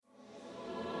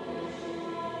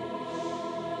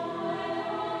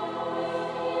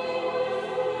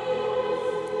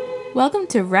Welcome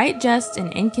to Right, Just,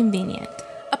 and Inconvenient,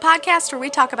 a podcast where we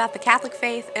talk about the Catholic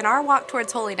faith and our walk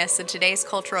towards holiness in today's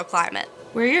cultural climate.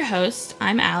 We're your hosts.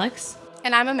 I'm Alex.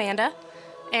 And I'm Amanda.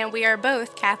 And we are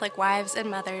both Catholic wives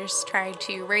and mothers trying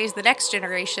to raise the next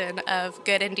generation of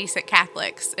good and decent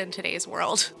Catholics in today's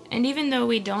world. And even though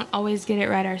we don't always get it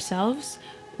right ourselves,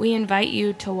 we invite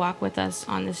you to walk with us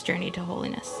on this journey to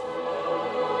holiness.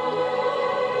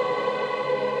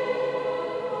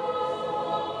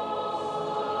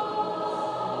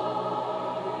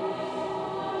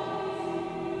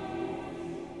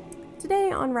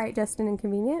 Today on Right, Just, and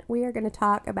Inconvenient, we are going to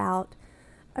talk about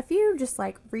a few just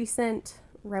recent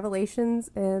revelations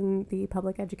in the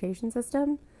public education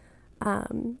system,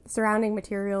 surrounding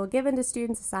material given to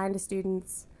students, assigned to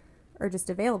students, or just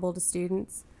available to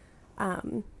students,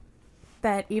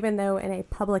 that even though in a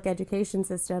public education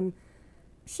system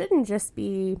shouldn't just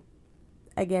be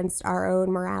against our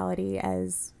own morality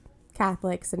as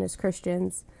Catholics and as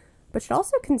Christians, but should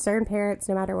also concern parents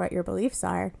no matter what your beliefs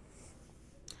are.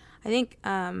 I think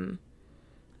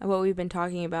what we've been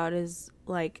talking about is,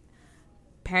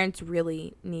 parents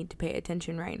really need to pay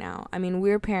attention right now. I mean,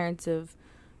 we're parents of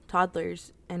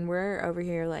toddlers, and we're over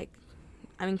here,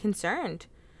 concerned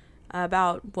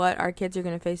about what our kids are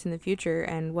going to face in the future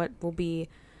and what will be,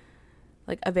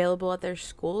 available at their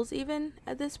schools even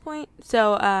at this point.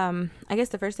 So, I guess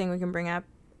the first thing we can bring up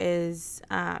is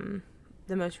the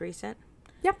most recent.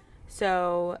 Yep.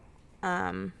 So,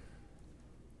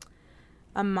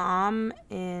 a mom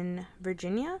in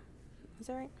Virginia, is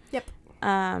that right?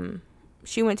 Yep.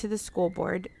 She went to the school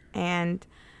board and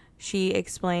she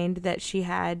explained that she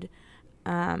had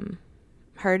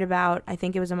heard about, I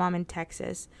think it was a mom in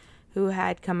Texas, who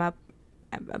had come up,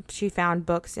 she found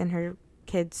books in her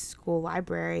kids' school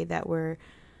library that were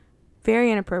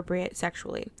very inappropriate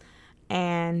sexually.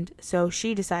 And so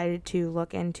she decided to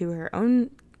look into her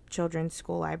own children's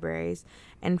school libraries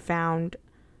and found,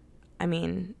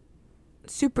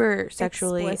 super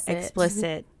sexually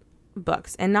explicit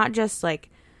books, and not just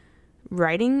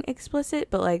writing explicit,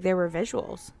 but there were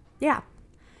visuals. Yeah.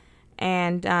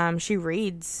 And she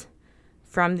reads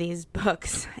from these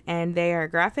books, and they are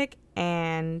graphic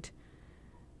and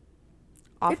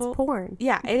awful. It's porn.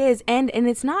 Yeah, it is. And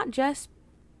it's not just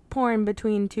porn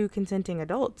between two consenting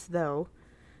adults, though.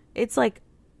 It's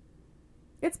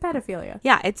it's pedophilia.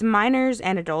 Yeah, it's minors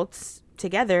and adults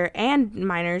together, and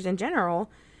minors in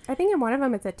general. I think in one of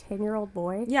them it's a 10-year-old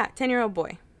boy. Yeah, 10-year-old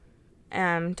boy.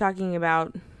 Talking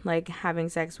about having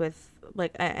sex with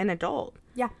an adult.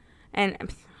 Yeah.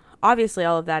 And obviously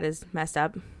all of that is messed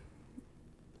up.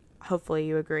 Hopefully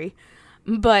you agree.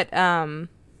 But I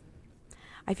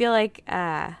feel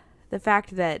the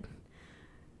fact that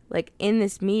in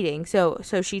this meeting, so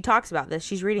she talks about this,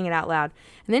 she's reading it out loud,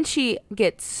 and then she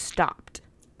gets stopped.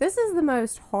 This is the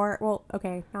most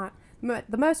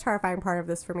the most horrifying part of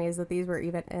this for me is that these were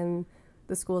even in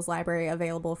the school's library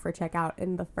available for checkout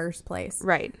in the first place.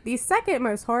 Right. The second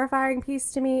most horrifying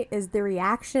piece to me is the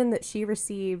reaction that she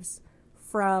receives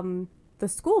from the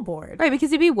school board. Right,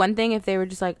 because it'd be one thing if they were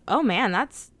just oh man,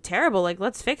 that's terrible,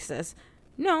 let's fix this.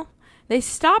 No, they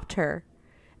stopped her.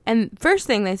 And first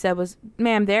thing they said was,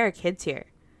 ma'am, there are kids here.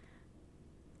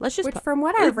 Let's just... Which, from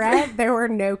what I read, there were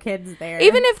no kids there.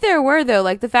 Even if there were,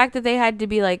 though, the fact that they had to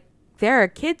be there are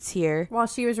kids here. While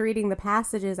she was reading the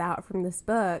passages out from this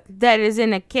book. That is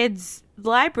in a kid's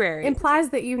library. Implies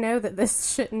that you know that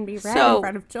this shouldn't be read in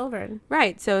front of children.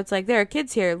 Right. So it's there are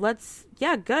kids here. Let's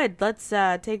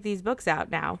take these books out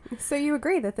now. So you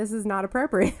agree that this is not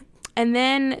appropriate. And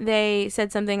then they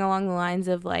said something along the lines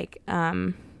of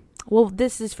well,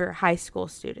 this is for high school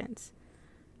students.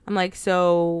 I'm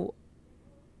so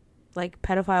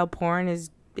pedophile porn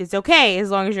is okay as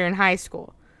long as you're in high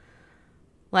school.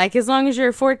 As long as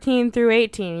you're 14 through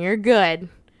 18, you're good.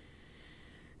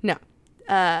 No.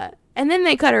 And then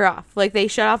they cut her off. They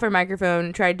shut off her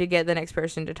microphone, tried to get the next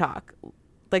person to talk.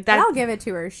 That. And I'll give it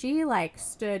to her. She,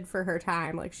 stood for her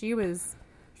time. She was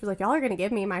y'all are going to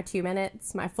give me my 2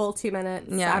 minutes, my full 2 minutes.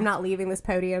 Yeah. I'm not leaving this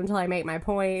podium until I make my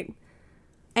point.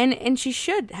 And she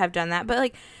should have done that.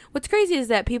 But, what's crazy is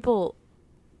that people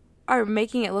are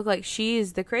making it look like she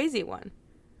is the crazy one.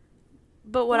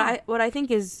 But what I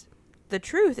think is... the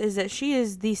truth is that she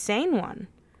is the sane one.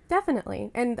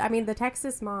 Definitely. And the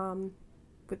Texas mom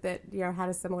with had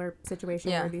a similar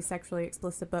situation where these sexually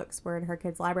explicit books were in her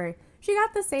kid's library. She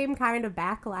got the same kind of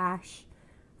backlash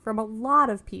from a lot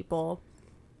of people,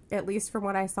 at least from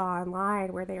what I saw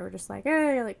online, where they were just quit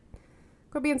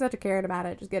being such a Karen about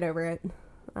it. Just get over it.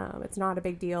 It's not a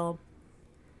big deal.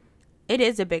 It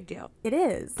is a big deal. It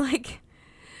is.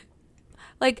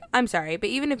 I'm sorry, but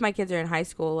even if my kids are in high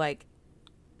school,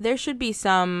 there should be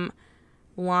some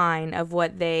line of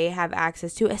what they have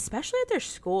access to, especially at their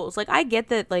schools. Like, I get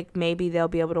that, like, maybe they'll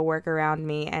be able to work around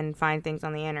me and find things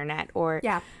on the internet, or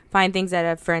find things at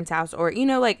a friend's house, or, you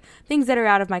know, like, things that are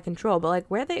out of my control. But, like,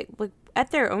 where they, like,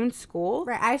 at their own school.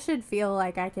 Right. I should feel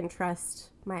like I can trust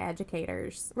my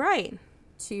educators. Right.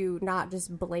 To not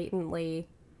just blatantly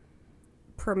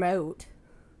promote.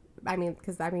 I mean,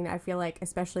 because, I mean, I feel like,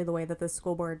 especially the way that the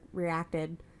school board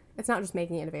reacted, it's not just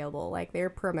making it available. Like, they're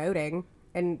promoting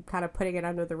and kind of putting it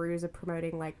under the ruse of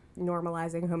promoting, like,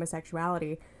 normalizing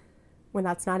homosexuality, when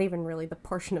that's not even really the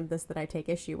portion of this that I take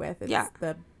issue with. It's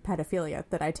the pedophilia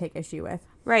that I take issue with.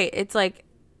 Right. It's like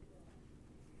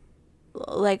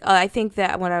I think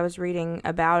that when I was reading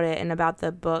about it and about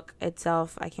the book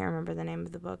itself, I can't remember the name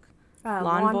of the book.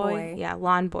 Lawn Boy. Yeah,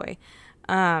 Lawn Boy.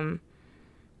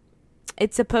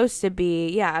 It's supposed to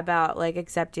be, about, like,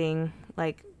 accepting,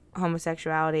 like,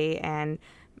 homosexuality and,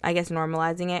 I guess,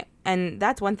 normalizing it. And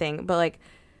that's one thing. But, like,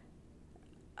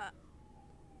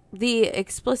 the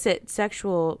explicit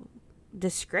sexual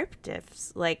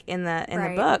descriptives, like, in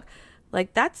the book,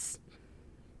 like, that's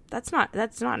not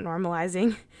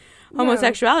normalizing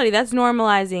homosexuality. That's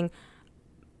normalizing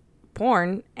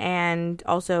porn and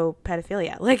also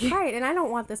pedophilia. Like, right. And I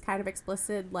don't want this kind of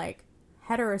explicit, like,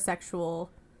 heterosexual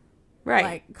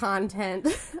like content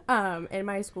in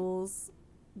my school's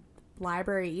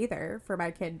library either for my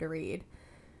kid to read.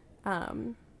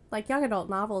 Like, young adult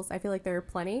novels, I feel like there are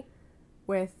plenty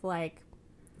with, like,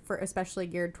 for especially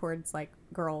geared towards, like,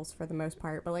 girls for the most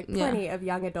part, but, like, plenty of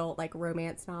young adult, like,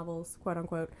 romance novels, quote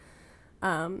unquote,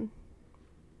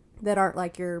 that aren't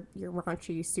like your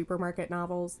raunchy supermarket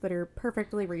novels, that are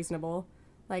perfectly reasonable.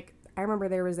 Like, I remember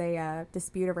there was a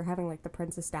dispute over having, like, the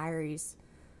Princess Diaries,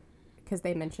 because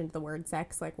they mentioned the word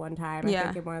sex, like, one time, I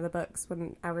think, in one of the books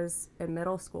when I was in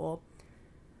middle school.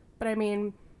 But, I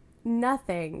mean,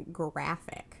 nothing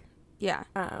graphic. Yeah.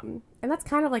 And that's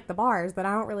kind of like the bars, that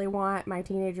I don't really want my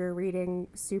teenager reading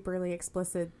superly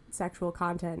explicit sexual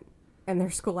content in their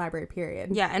school library,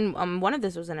 period. Yeah, and one of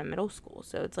this was in a middle school,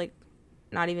 so it's, like,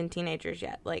 not even teenagers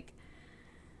yet. Like,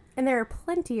 and there are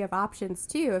plenty of options,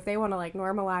 too, if they want to, like,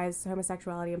 normalize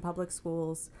homosexuality in public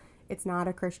schools. It's not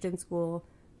a Christian school.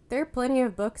 There are plenty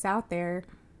of books out there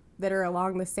that are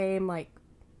along the same, like,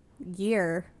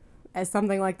 year as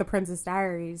something like The Princess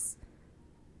Diaries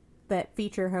that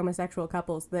feature homosexual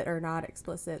couples that are not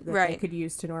explicit, that they could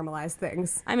use to normalize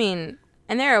things. I mean,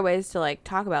 and there are ways to, like,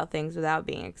 talk about things without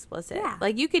being explicit. Yeah.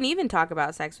 Like, you can even talk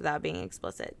about sex without being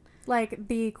explicit. Like,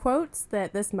 the quotes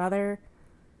that this mother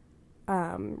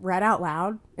read out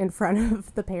loud in front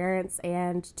of the parents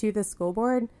and to the school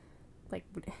board, like,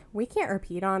 we can't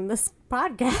repeat on this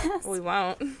podcast. We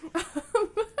won't.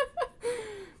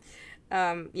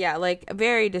 Like,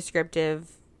 very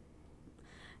descriptive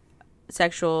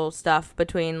sexual stuff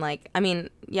between, like, I mean,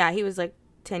 he was, like,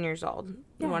 10 years old,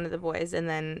 one of the boys, and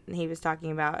then he was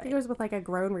talking about... I think it was with, like, a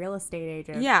grown real estate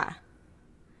agent. Yeah.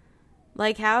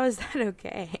 Like, how is that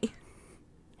okay?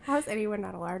 How is anyone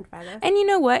not alarmed by this? And you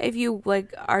know what? If you,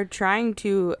 like, are trying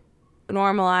to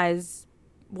normalize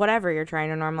whatever you're trying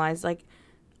to normalize, like,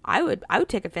 I would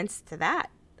take offense to that.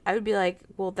 I would be like,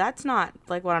 well, that's not,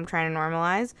 like, what I'm trying to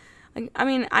normalize. Like, I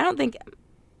mean, I don't think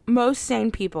most sane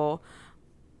people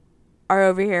are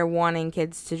over here wanting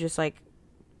kids to just, like,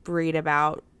 read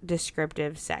about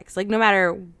descriptive sex. Like, no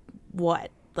matter what.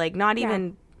 Like, not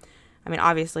even, I mean,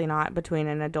 obviously not between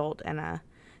an adult and a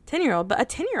 10-year-old, but a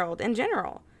 10-year-old in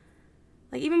general.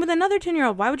 Like, even with another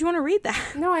 10-year-old, why would you want to read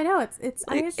that? No, I know. It's like,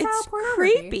 I mean, it's child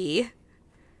pornography. Creepy.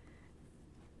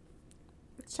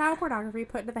 It's child pornography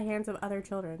put into the hands of other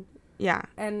children. Yeah.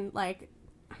 And, like,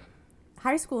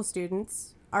 high school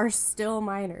students are still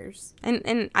minors.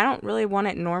 And I don't really want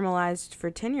it normalized for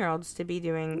 10-year-olds to be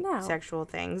doing sexual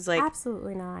things. Like,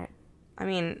 absolutely not. I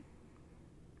mean,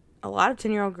 a lot of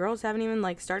 10-year-old girls haven't even,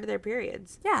 like, started their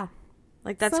periods. Yeah.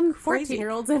 Like, that's some crazy.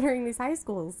 14-year-olds entering these high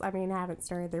schools, I mean, haven't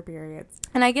started their periods.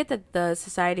 And I get that the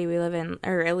society we live in,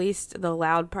 or at least the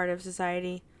loud part of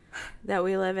society that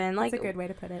we live in, like, that's a good way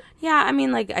to put it. Yeah, I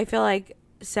mean, like, I feel like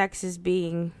sex is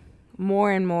being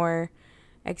more and more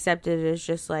accepted as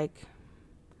just, like,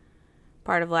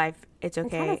 part of life. It's okay.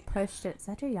 It's kind of pushed at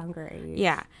such a younger age.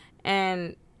 Yeah,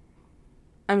 and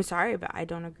I'm sorry, but I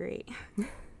don't agree.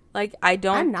 Like, I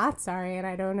don't. I'm not sorry, and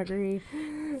I don't agree.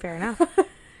 Fair enough.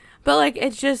 But, like,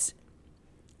 it's just,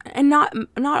 and not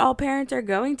all parents are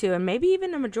going to, and maybe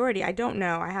even a majority. I don't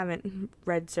know. I haven't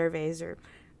read surveys or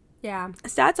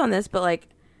stats on this, but, like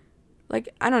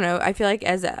I don't know. I feel like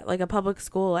as a public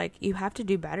school, like, you have to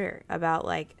do better about,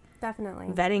 like, definitely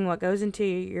vetting what goes into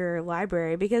your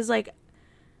library, because, like,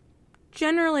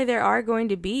 generally there are going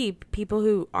to be people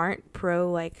who aren't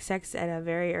pro like sex at a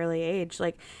very early age.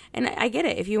 Like, and I get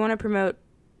it. If you want to promote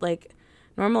like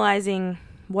normalizing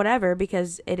whatever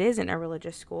because it isn't a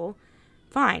religious school,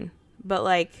 fine. But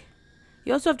like,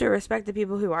 you also have to respect the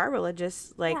people who are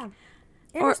religious. Like, yeah.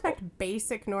 And respect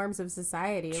basic norms of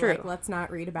society. True. Like, let's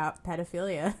not read about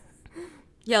pedophilia.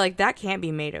 Yeah, like that can't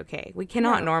be made okay. We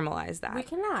cannot normalize that. We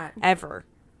cannot. Ever.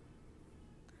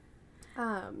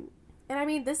 And I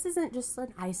mean, this isn't just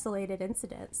an isolated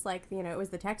incident. Like, you know, it was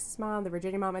the Texas mom, the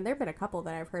Virginia mom, and there have been a couple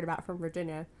that I've heard about from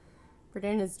Virginia.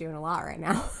 Virginia's doing a lot right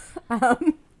now.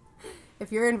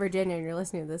 If you're in Virginia and you're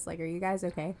listening to this, like, are you guys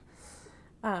okay?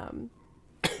 But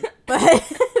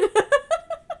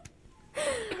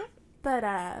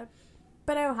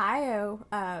Ohio,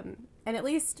 and at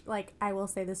least, like, I will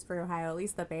say this for Ohio, at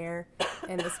least the mayor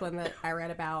in this one that I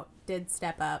read about did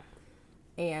step up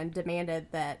and demanded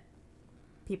that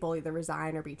people either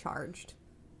resign or be charged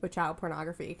with child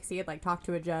pornography, because he had, like, talked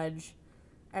to a judge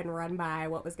and run by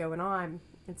what was going on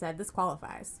and said, this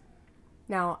qualifies.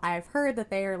 Now, I've heard that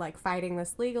they are, like, fighting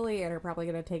this legally and are probably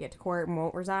going to take it to court and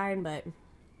won't resign, but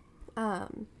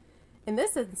in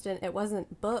this instance, it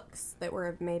wasn't books that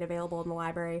were made available in the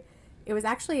library. It was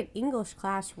actually an English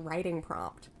class writing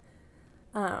prompt.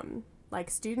 Like,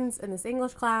 students in this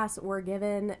English class were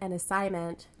given an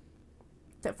assignment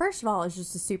that, first of all, is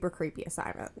just a super creepy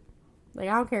assignment. Like,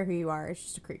 I don't care who you are, it's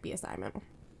just a creepy assignment.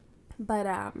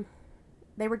 But,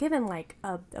 they were given, like,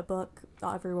 a book.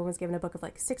 Everyone was given a book of,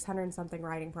 like, 600-something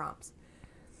writing prompts.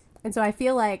 And so I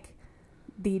feel like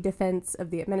the defense of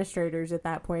the administrators at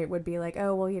that point would be like,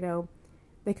 oh, well, you know,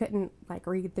 they couldn't, like,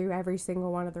 read through every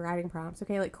single one of the writing prompts.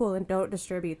 Okay, like, cool, and don't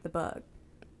distribute the book.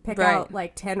 Pick out,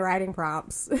 like, 10 writing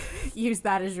prompts, use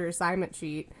that as your assignment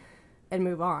sheet, and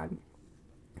move on.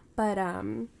 But,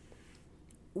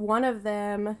 one of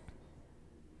them,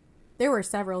 there were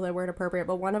several that weren't appropriate,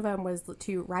 but one of them was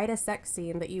to write a sex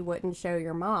scene that you wouldn't show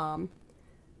your mom,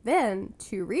 then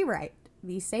to rewrite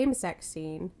the same sex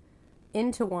scene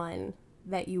into one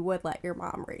that you would let your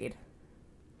mom read.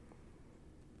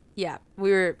 Yeah,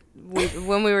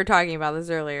 when we were talking about this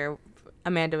earlier,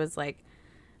 Amanda was like,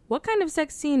 what kind of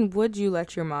sex scene would you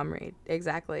let your mom read?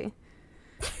 Exactly.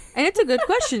 And it's a good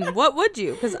question. What would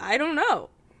you? Because I don't know.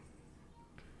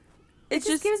 It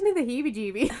just gives me the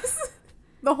heebie-jeebies.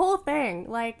 The whole thing.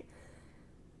 Like,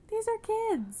 these are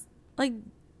kids. Like,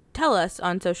 tell us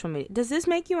on social media. Does this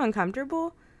make you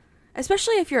uncomfortable?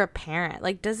 Especially if you're a parent.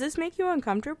 Like, does this make you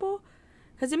uncomfortable?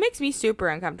 Because it makes me super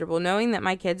uncomfortable knowing that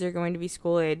my kids are going to be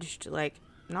school-aged, like,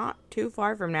 not too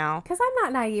far from now. Because I'm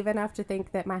not naive enough to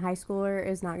think that my high schooler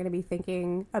is not going to be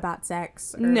thinking about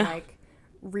sex or, like,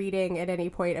 reading at any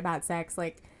point about sex.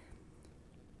 Like,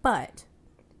 but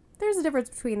there's a difference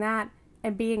between that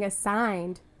and being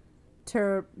assigned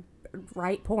to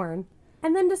write porn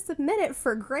and then to submit it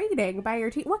for grading by your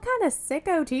teacher. What kind of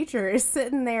sicko teacher is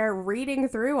sitting there reading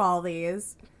through all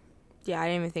these? Yeah, I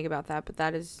didn't even think about that, but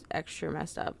that is extra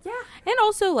messed up. Yeah. And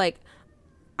also, like,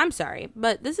 I'm sorry,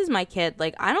 but this is my kid.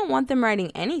 Like, I don't want them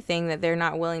writing anything that they're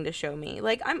not willing to show me.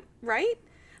 Like, I'm right?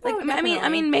 Like, Oh, I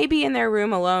mean, maybe in their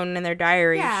room alone in their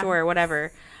diary, Yeah. sure,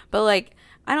 whatever. But, like,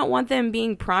 I don't want them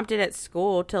being prompted at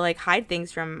school to, like, hide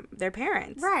things from their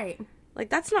parents. Right. Like,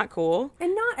 that's not cool.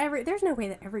 And there's no way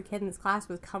that every kid in this class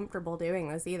was comfortable doing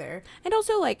this either. And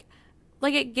also, like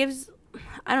it gives,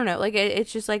 I don't know, like,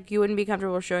 it's just, like, you wouldn't be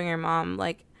comfortable showing your mom,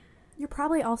 like. You're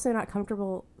probably also not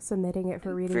comfortable submitting it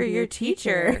for reading for to your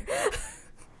teacher.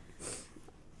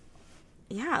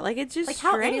 Yeah, like, it's just like,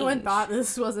 how strange. anyone thought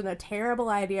this wasn't a terrible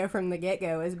idea from the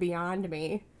get-go is beyond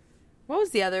me. What was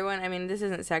the other one? I mean, this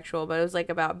isn't sexual, but it was, like,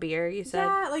 about beer, you said?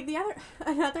 Yeah, like,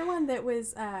 another one that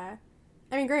was, I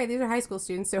mean, great, these are high school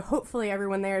students, so hopefully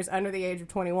everyone there is under the age of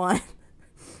 21.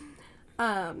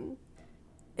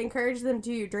 Encourage them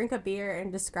to drink a beer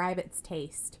and describe its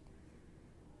taste.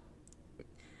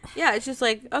 Yeah, it's just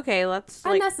like, okay, let's,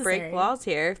 like, break laws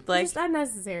here. Like, just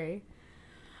unnecessary.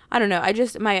 I don't know.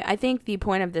 I think the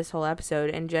point of this whole episode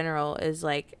in general is,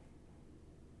 like,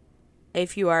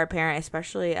 if you are a parent,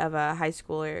 especially of a high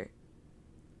schooler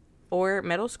or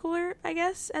middle schooler, I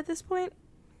guess, at this point,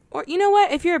 or, you know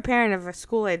what, if you're a parent of a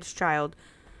school-aged child,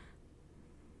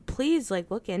 please,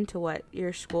 like, look into what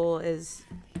your school is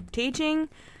teaching,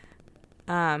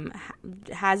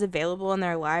 has available in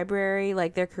their library,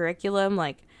 like, their curriculum.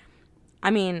 Like, I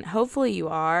mean, hopefully you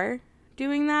are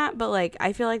doing that, but, like,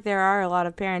 I feel like there are a lot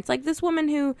of parents, like this woman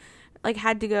who, like,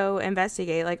 had to go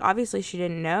investigate. Like, obviously she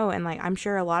didn't know, and, like, I'm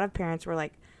sure a lot of parents were,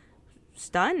 like,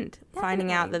 stunned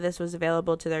finding out that this was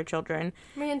available to their children.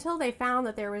 I mean, until they found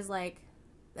that there was, like,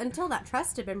 until that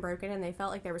trust had been broken and they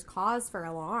felt like there was cause for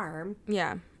alarm.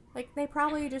 Yeah. Like, they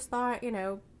probably just thought,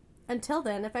 until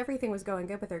then, if everything was going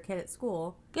good with their kid at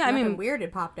school, Yeah, I nothing mean- weird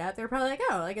had popped up, they're probably like,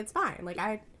 oh, like, it's fine. Like,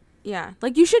 Yeah.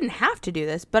 Like, you shouldn't have to do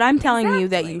this, but I'm telling you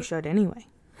that Exactly. you should anyway.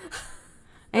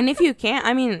 And if you can't,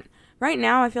 I mean, right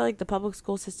now I feel like the public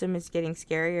school system is getting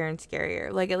scarier and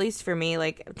scarier. Like, at least for me,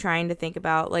 like, trying to think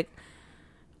about, like,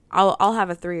 I'll have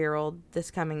a 3-year-old this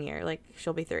coming year. Like,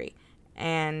 she'll be 3.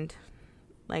 And,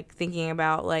 like, thinking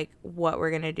about, like, what we're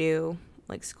going to do,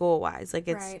 like, school-wise. Like,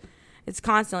 right. it's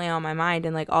constantly on my mind,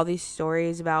 and like all these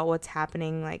stories about what's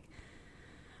happening, like,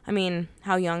 I mean,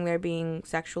 how young they're being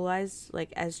sexualized,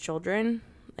 like, as children,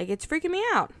 like, it's freaking me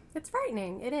out. It's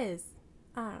frightening. It is.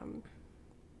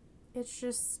 It's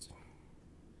just,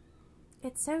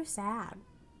 it's so sad.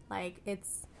 Like,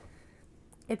 it's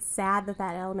sad that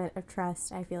element of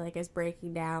trust, I feel like, is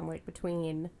breaking down, like,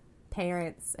 between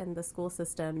parents and the school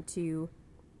system to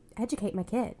educate my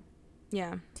kid.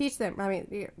 Yeah. Teach them, I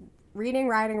mean, reading,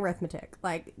 writing, arithmetic.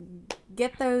 Like,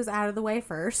 get those out of the way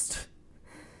first.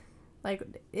 Like,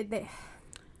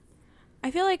 I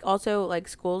feel like also, like,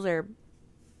 schools are,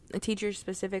 teachers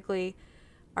specifically,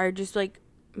 are just, like,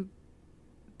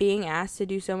 being asked to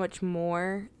do so much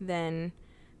more than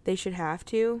they should have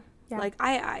to. Yeah. Like,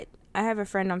 I have a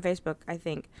friend on Facebook, I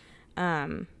think.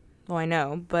 Well, I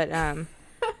know, but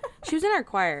she was in our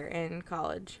choir in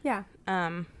college. yeah.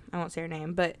 I won't say her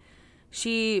name, but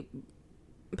she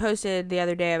posted the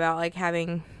other day about, like,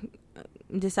 having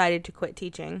decided to quit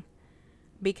teaching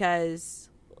because,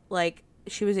 like,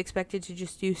 she was expected to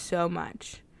just do so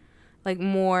much, like,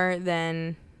 more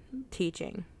than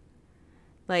teaching,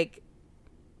 like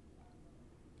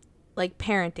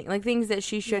parenting, like, things that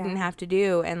she shouldn't have to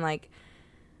do. And, like,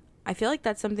 I feel like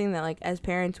that's something that, like, as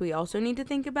parents, we also need to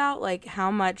think about, like, how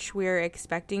much we're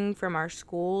expecting from our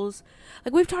schools.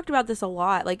 Like, we've talked about this a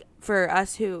lot, like, for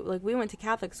us who, like, we went to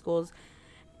Catholic schools,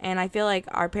 and I feel like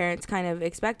our parents kind of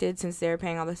expected, since they were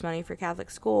paying all this money for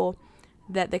Catholic school,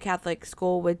 that the Catholic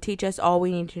school would teach us all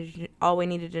we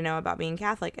needed to know about being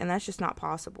Catholic, and that's just not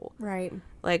possible. Right.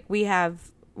 Like, we had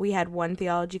one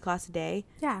theology class a day,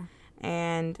 Yeah.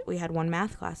 and we had one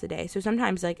math class a day. So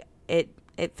sometimes, like, it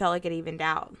felt like it evened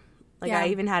out. Like, Yeah. I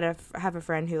even have a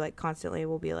friend who, like, constantly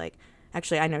will be like,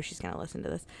 actually, I know she's going to listen to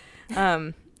this.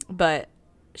 But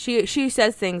she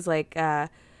says things like,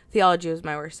 theology was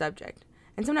my worst subject.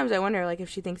 And sometimes I wonder, like, if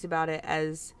she thinks about it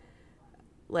as,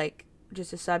 like,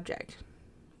 just a subject,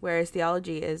 whereas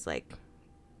theology is, like,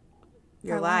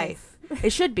 your Our life.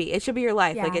 It should be your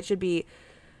life. Yeah. Like, it should be,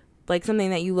 like,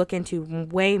 something that you look into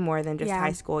way more than just Yeah.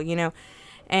 high school, you know?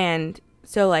 And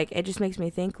so, like, it just makes me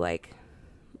think, like,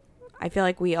 I feel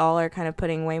like we all are kind of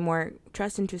putting way more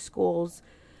trust into schools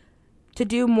to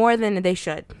do more than they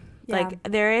should. Yeah. Like,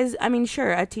 there is, I mean,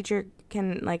 sure, a teacher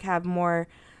can, like, have more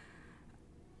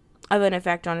of an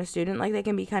effect on a student. Like, they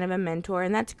can be kind of a mentor,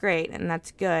 and that's great, and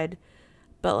that's good.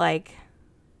 But, like,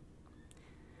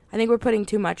 I think we're putting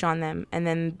too much on them, and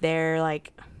then they're,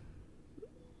 like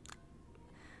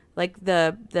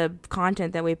the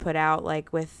content that we put out,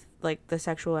 like, with, like, the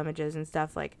sexual images and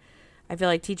stuff, like, I feel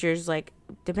like teachers, like,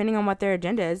 depending on what their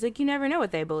agenda is, like, you never know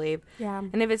what they believe. Yeah.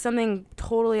 And if it's something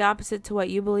totally opposite to what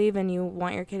you believe and you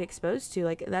want your kid exposed to,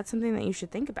 like, that's something that you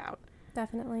should think about.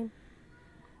 Definitely.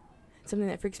 It's something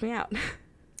that freaks me out.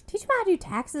 Teach them how to do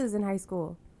taxes in high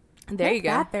school. There Make you go.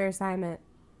 that their assignment.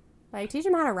 Like, teach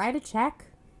them how to write a check,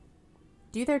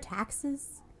 do their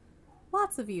taxes.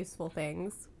 Lots of useful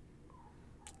things.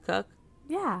 Cook.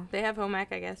 Yeah. They have home ec,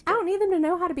 I guess. I but- don't need them to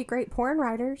know how to be great porn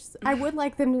writers. I would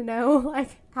like them to know,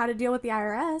 like, how to deal with the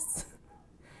IRS.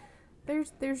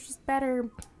 There's just better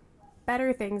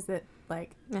things that,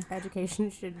 like, Yeah. education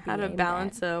should be How to aimed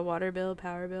balance at. a water bill,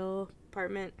 power bill,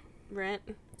 apartment rent.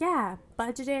 Yeah,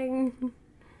 budgeting.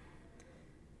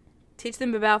 Teach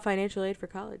them about financial aid for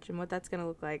college and what that's going to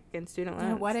look like and student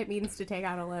loans. What it means to take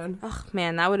out a loan. Oh,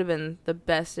 man, that would have been the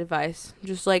best advice.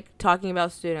 Just, like, talking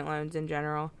about student loans in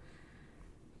general.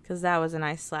 Because that was a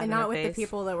nice slap And in not the with face. the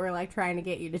people that were, like, trying to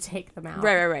get you to take them out.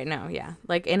 Right. No, yeah.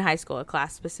 Like, in high school, a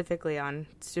class specifically on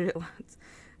student loans.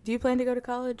 Do you plan to go to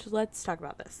college? Let's talk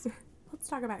about this. Let's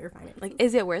talk about your finances. Like,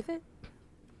 is it worth it?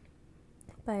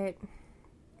 But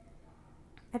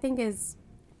I think is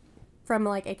from,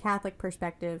 like, a Catholic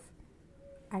perspective,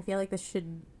 I feel like this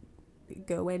should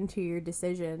go into your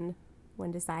decision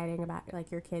when deciding about,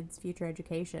 like, your kid's future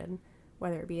education,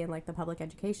 whether it be in, like, the public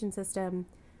education system,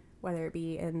 whether it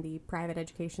be in the private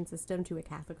education system to a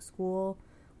Catholic school,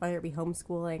 whether it be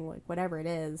homeschooling, like, whatever it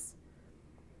is.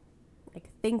 Like,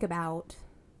 think about,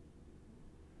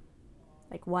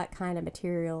 like, what kind of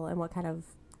material and what kind of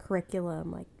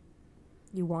curriculum, like,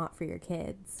 you want for your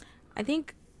kids. I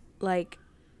think, like,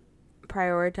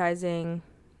 prioritizing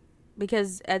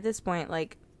because at this point,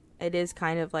 like, it is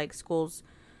kind of like schools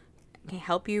can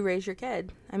help you raise your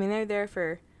kid. I mean, they're there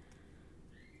for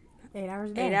 8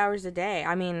 hours a day. 8 hours a day.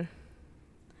 I mean,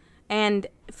 and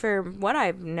for what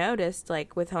I've noticed,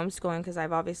 like, with homeschooling, because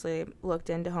I've obviously looked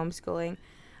into homeschooling,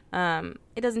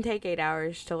 it doesn't take 8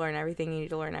 hours to learn everything you need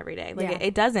to learn every day. Like,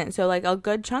 it doesn't. So, like, a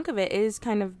good chunk of it is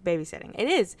kind of babysitting. It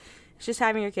is. It's just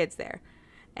having your kids there.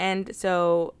 And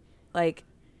so, like,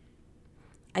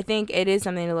 I think it is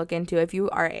something to look into. If you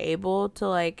are able to,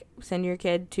 like, send your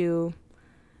kid to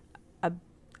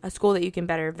a school that you can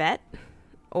better vet,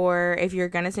 or if you're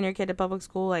going to send your kid to public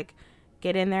school, like,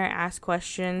 get in there, ask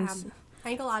questions. I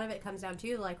think a lot of it comes down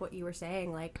to, like, what you were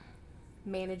saying, like,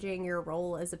 managing your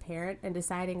role as a parent and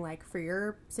deciding, like, for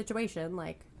your situation,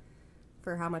 like,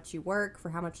 for how much you work, for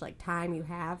how much, like, time you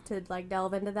have to, like,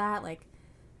 delve into that, like,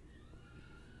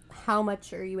 how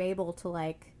much are you able to,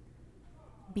 like,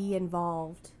 be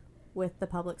involved with the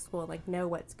public school, like, know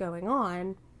what's going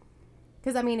on.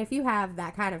 Because, I mean, if you have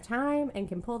that kind of time and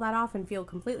can pull that off and feel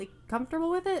completely comfortable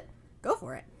with it, go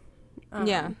for it.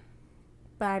 Yeah.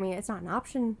 But, I mean, it's not an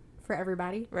option for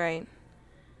everybody. Right.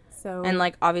 So. And,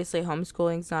 like, obviously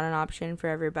homeschooling's not an option for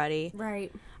everybody.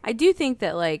 Right. I do think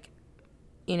that, like,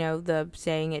 you know, the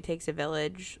saying it takes a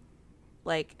village,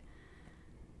 like,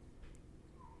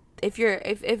 if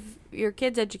your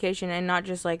kid's education, and not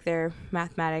just, like, their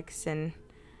mathematics and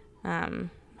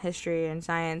history and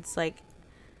science, like,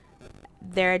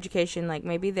 their education, like,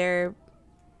 maybe their,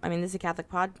 I mean, this is a Catholic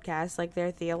podcast, like, their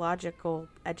theological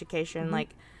education,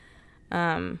 like,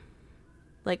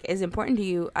 is important to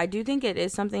you, I do think it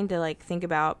is something to, like, think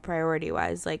about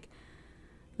priority-wise, like,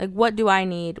 what do I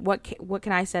need? What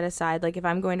can I set aside? Like, if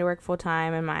I'm going to work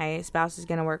full-time and my spouse is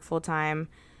going to work full-time,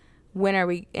 when are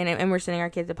we, and we're sending our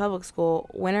kids to public school,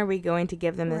 when are we going to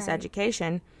give them this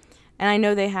education? And I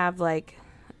know they have, like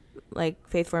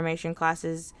faith formation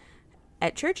classes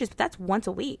at churches, but that's once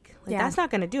a week. Like, that's not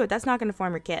going to do it. That's not going to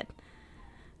form your kid.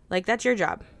 Like, that's your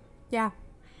job. Yeah.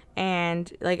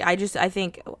 And, like, I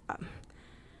think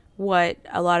what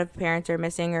a lot of parents are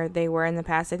missing, or they were in the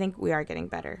past, I think we are getting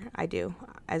better. I do.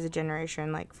 As a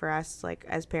generation, like, for us, like,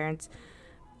 as parents,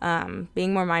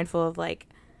 being more mindful of, like,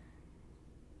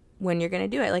 when you're going to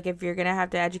do it. Like, if you're going to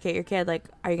have to educate your kid, like,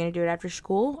 are you going to do it after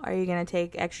school? Are you going to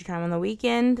take extra time on the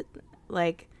weekend?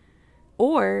 Like,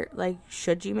 or, like,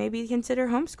 should you maybe consider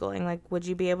homeschooling? Like, would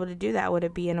you be able to do that? Would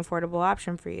it be an affordable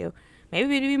option for you?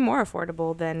 Maybe it'd be more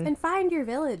affordable than... And find your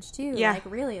village, too. Yeah. Like,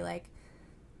 really, like,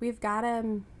 we've got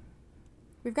to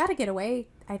get away,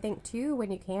 I think, too,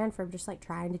 when you can, from just, like,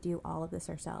 trying to do all of this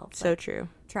ourselves. So like, true.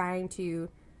 Trying to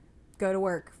go to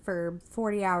work for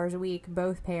 40 hours a week,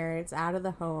 both parents, out of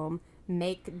the home,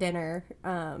 make dinner,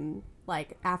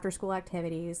 like, after-school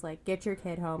activities, like, get your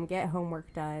kid home, get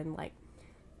homework done, like,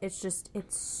 it's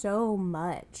so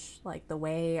much, like, the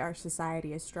way our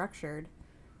society is structured.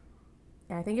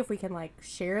 And I think if we can, like,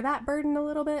 share that burden a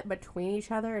little bit between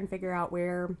each other and figure out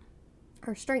where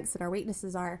our strengths and our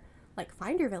weaknesses are, like,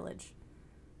 find your village.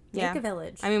 Make a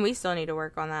village. I mean, we still need to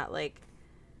work on that. Like,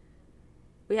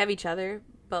 we have each other,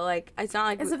 but, like, it's not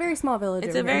like... It's a very small village.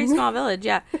 It's a very small village,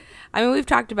 yeah. I mean, we've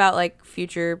talked about, like,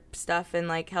 future stuff and,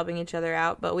 like, helping each other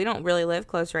out, but we don't really live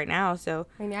close right now, so...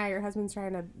 And yeah, your husband's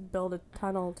trying to build a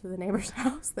tunnel to the neighbor's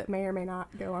house that may or may not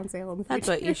go on sale in the future. That's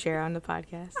what you share on the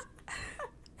podcast.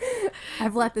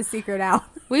 I've let the secret out.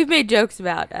 We've made jokes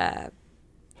about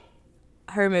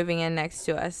her moving in next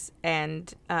to us,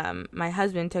 and my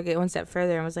husband took it one step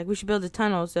further and was like, we should build a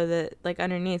tunnel so that, like,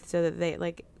 underneath, so that they,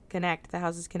 like, connect, the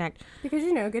houses connect. Because,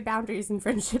 you know, good boundaries and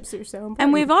friendships are so important.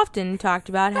 And we've often talked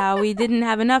about how we didn't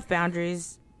have enough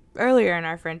boundaries earlier in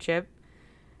our friendship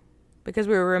because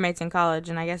we were roommates in college,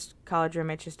 and I guess college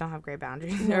roommates just don't have great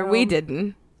boundaries. No. Or we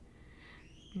didn't.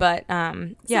 But,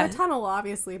 yeah. So a tunnel will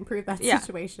obviously improve that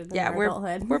situation in our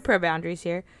adulthood. We're pro boundaries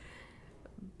here.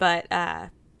 But,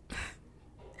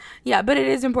 yeah, but it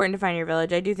is important to find your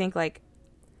village. I do think, like,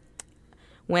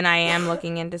 when I am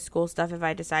looking into school stuff, if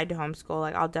I decide to homeschool,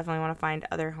 like, I'll definitely want to find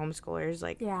other homeschoolers,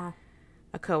 like,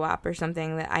 a co-op or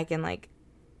something that I can, like,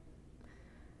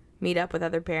 meet up with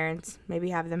other parents, maybe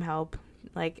have them help.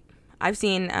 Like, I've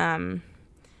seen, when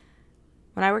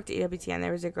I worked at EWTN,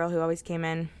 there was a girl who always came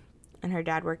in, and her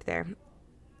dad worked there,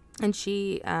 and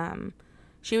she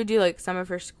would do, like, some of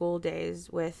her school days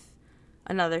with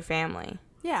another family.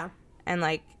 Yeah. And,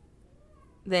 like,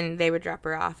 then they would drop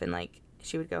her off, and, like,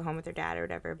 she would go home with her dad or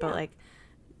whatever. But,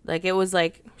 like, it was,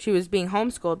 like, she was being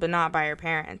homeschooled, but not by her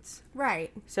parents.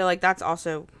 Right. So, like, that's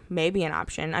also maybe an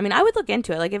option. I mean, I would look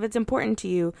into it. Like, if it's important to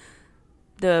you,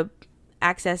 the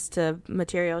access to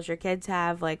materials your kids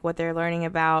have, like, what they're learning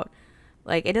about,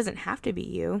 like, it doesn't have to be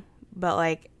you. But,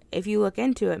 like, if you look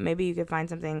into it, maybe you could find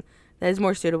something that is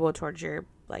more suitable towards your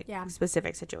like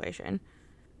specific situation.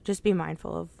 Just be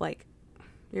mindful of like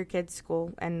your kids'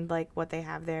 school and like what they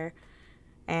have there.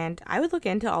 And I would look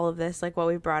into all of this, like what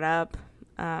we brought up.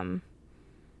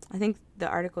 I think the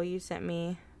article you sent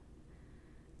me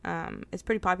is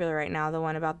pretty popular right now, the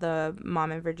one about the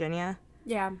mom in Virginia.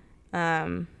 Yeah.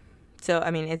 So,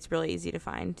 I mean, it's really easy to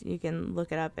find. You can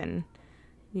look it up, and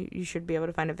you should be able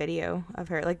to find a video of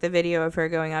her, like the video of her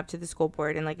going up to the school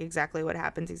board and like exactly what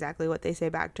happens, exactly what they say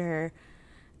back to her.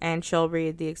 And she'll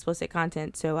read the explicit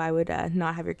content, so I would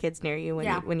not have your kids near you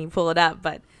when you pull it up.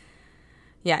 But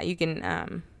yeah, you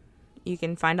can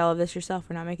find all of this yourself.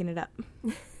 We're not making it up.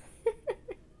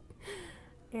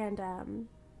 And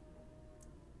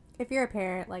if you're a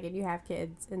parent, like, and you have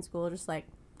kids in school, just like,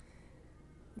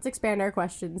 let's expand our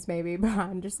questions maybe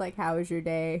beyond just like, how was your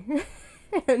day,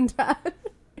 and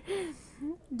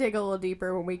dig a little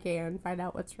deeper when we can, find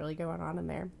out what's really going on in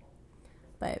there.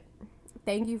 But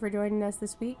thank you for joining us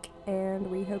this week,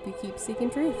 and we hope you keep seeking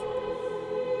truth.